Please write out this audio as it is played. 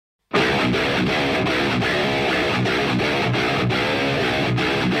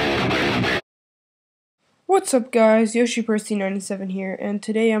What's up guys, YoshiPercy97 here, and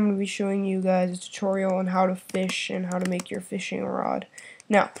today I'm going to be showing you guys a tutorial on how to fish and how to make your fishing rod.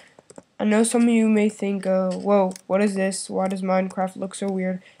 Now, I know some of you may think, whoa, what is this? Why does Minecraft look so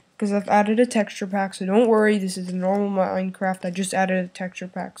weird? Because I've added a texture pack, so don't worry, this is a normal Minecraft. I just added a texture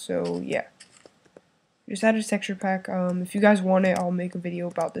pack, so yeah. Just added a texture pack. If you guys want it, I'll make a video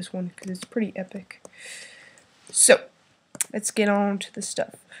about this one because it's pretty epic. So, let's get on to the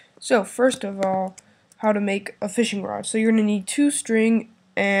stuff. So, first of all, how to make a fishing rod. So you're going to need 2 string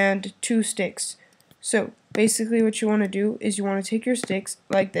and 2 sticks. So basically what you want to do is you want to take your sticks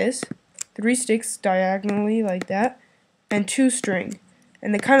like this, 3 sticks diagonally like that, and 2 string.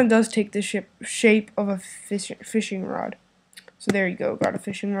 And it kind of does take the shape of a fishing rod. So there you go, got a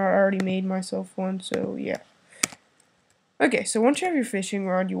fishing rod. I already made myself one, so yeah. Okay, so once you have your fishing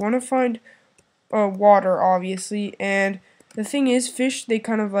rod, you want to find water, obviously, and the thing is, fish, they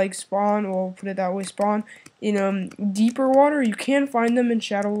kind of like spawn, we'll put it that way, spawn in deeper water. You can find them in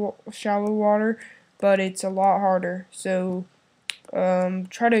shallow water, but it's a lot harder. So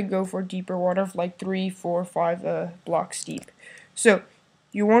try to go for deeper water, like 3, 4, 5 blocks deep. So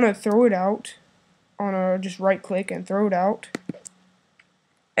you want to throw it out on just right click and throw it out.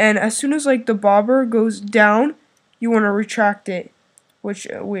 And as soon as like the bobber goes down, you want to retract it, which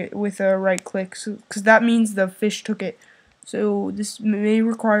with a right click, because that means the fish took it. So this may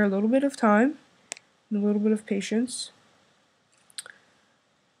require a little bit of time and a little bit of patience.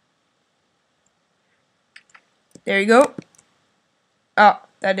 There you go. Ah,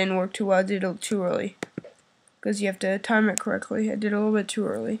 that didn't work too well. I did it too early. Because you have to time it correctly. I did it a little bit too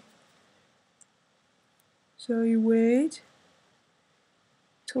early. So you wait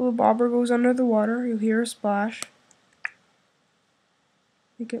till the bobber goes under the water. You'll hear a splash.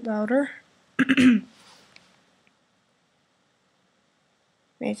 Make it louder.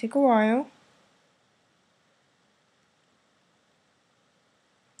 May take a while.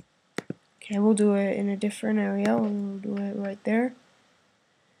 Okay, we'll do it in a different area. We'll do it right there.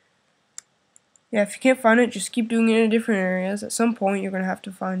 Yeah, if you can't find it, just keep doing it in different areas. At some point, you're going to have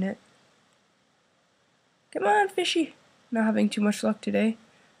to find it. Come on, fishy. Not having too much luck today.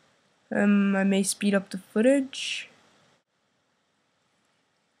 I may speed up the footage.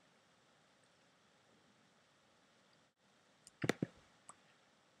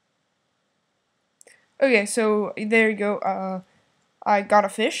 Okay, so there you go. I got a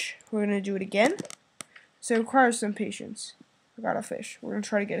fish. We're going to do it again. So it requires some patience. I got a fish. We're going to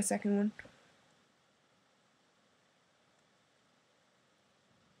try to get a second one.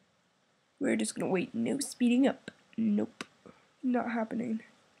 We're just going to wait. No speeding up. Nope. Not happening.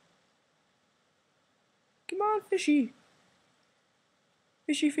 Come on, fishy.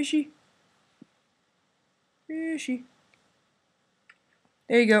 Fishy, fishy. Fishy.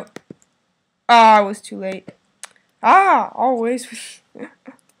 There you go. Ah, I was too late. Ah, always.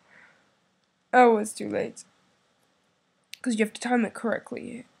 I was too late. Because you have to time it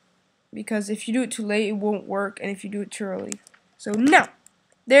correctly. Because if you do it too late, it won't work. And if you do it too early. So now,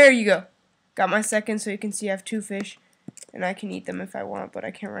 there you go. Got my second, so you can see I have 2 fish. And I can eat them if I want, but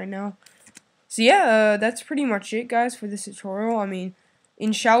I can't right now. So yeah, that's pretty much it, guys, for this tutorial. I mean,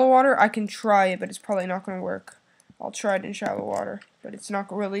 in shallow water, I can try it, but it's probably not going to work. I'll try it in shallow water, but it's not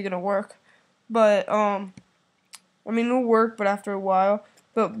really going to work. But, I mean, it'll work, but after a while.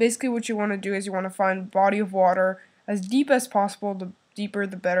 But basically what you want to do is you want to find a body of water as deep as possible. The deeper,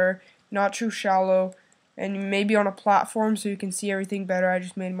 the better. Not too shallow. And maybe on a platform so you can see everything better. I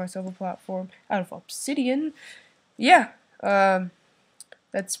just made myself a platform out of obsidian. Yeah,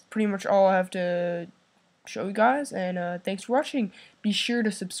 that's pretty much all I have to show you guys. And thanks for watching. Be sure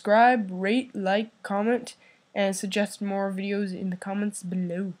to subscribe, rate, like, comment, and suggest more videos in the comments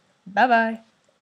below. Bye-bye.